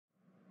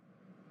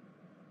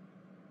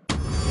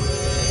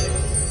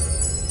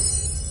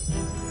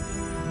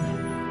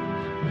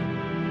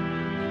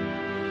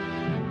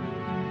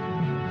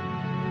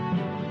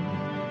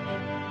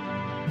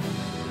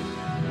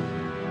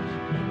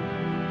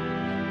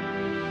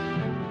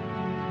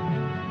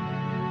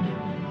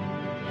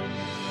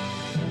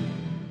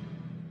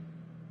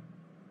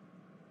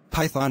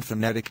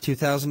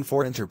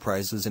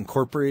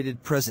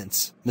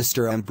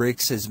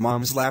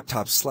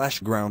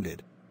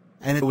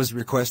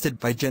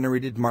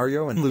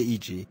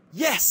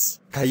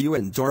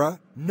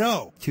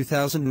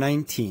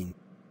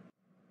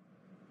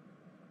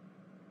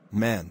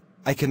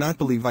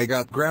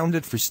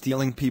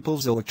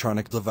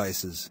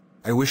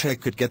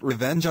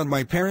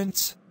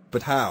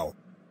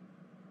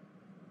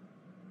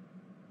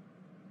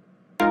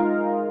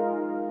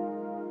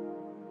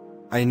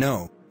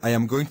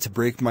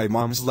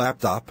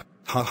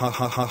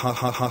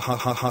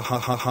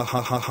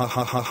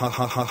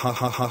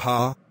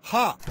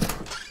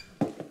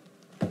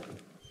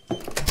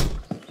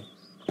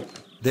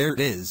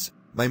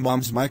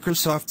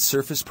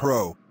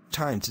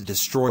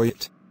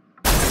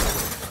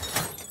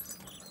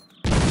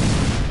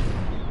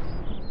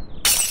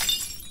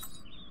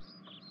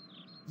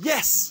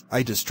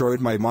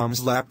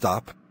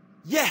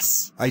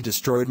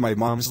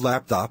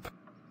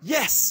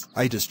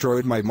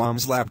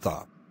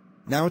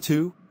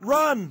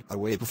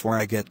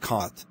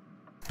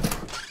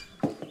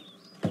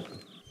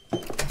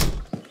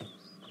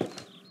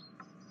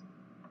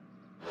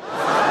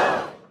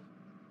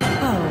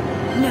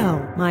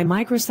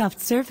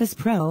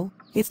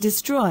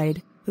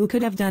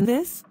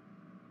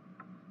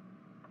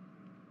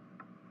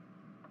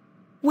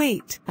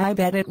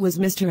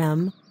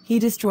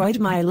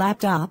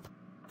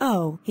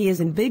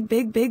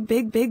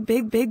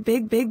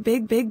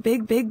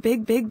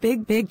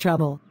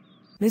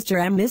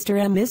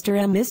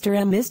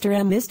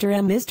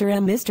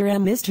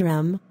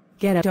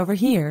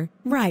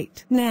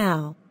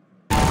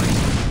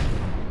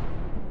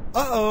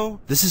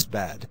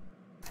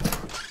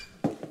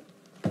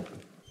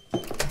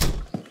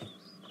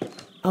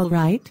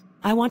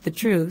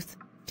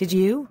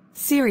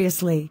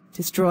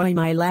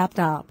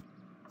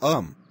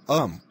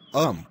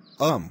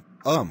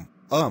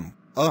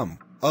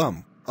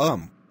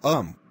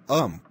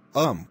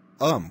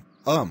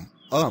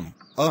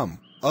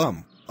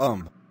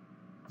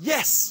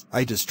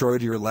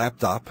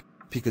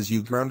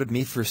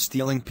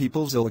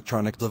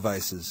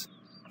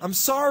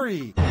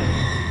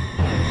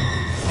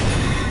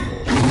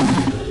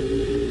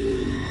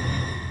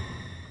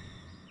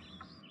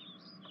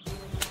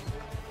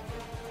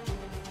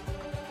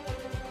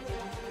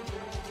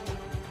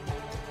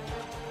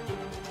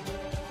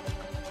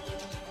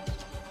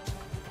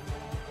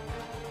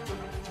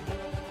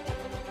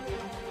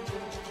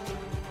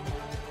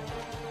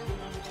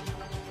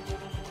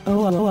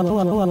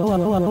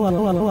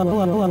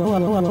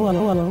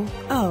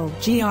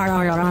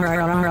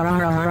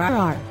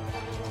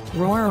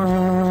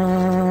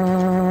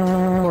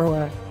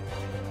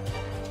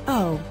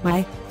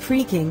My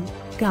freaking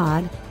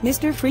God,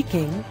 Mr.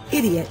 Freaking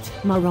Idiot,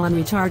 moron,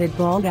 retarded,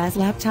 bald ass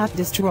laptop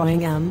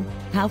destroying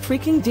how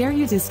freaking dare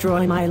you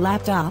destroy my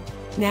laptop?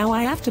 Now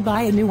I have to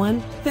buy a new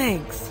one,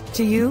 thanks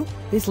to you.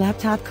 This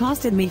laptop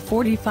costed me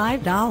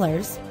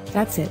 $45.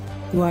 That's it.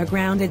 You are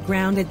grounded,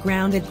 grounded,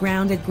 grounded,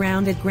 grounded,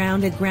 grounded,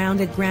 grounded,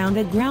 grounded,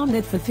 grounded,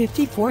 grounded for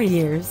 54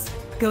 years.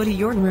 Go to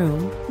your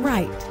room,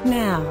 right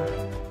now.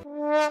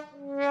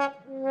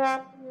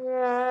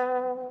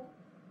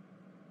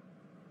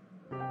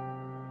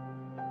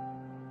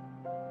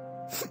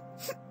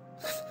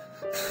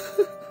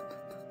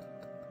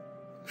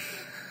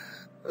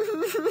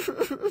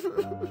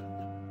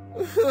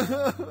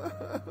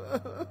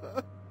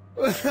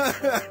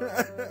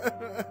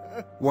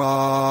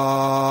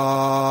 Wah.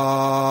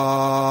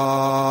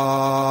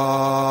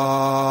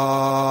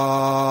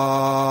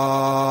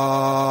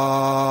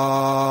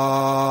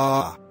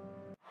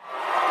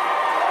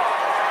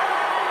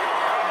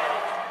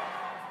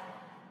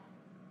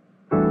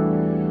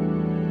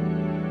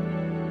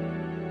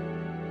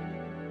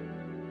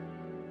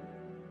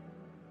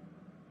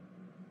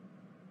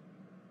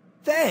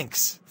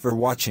 Thanks for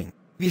watching.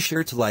 Be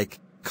sure to like,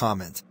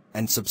 comment,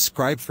 and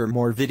subscribe for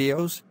more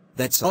videos.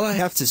 That's all I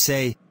have to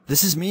say.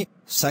 This is me,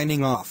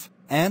 signing off,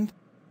 and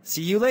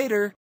see you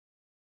later.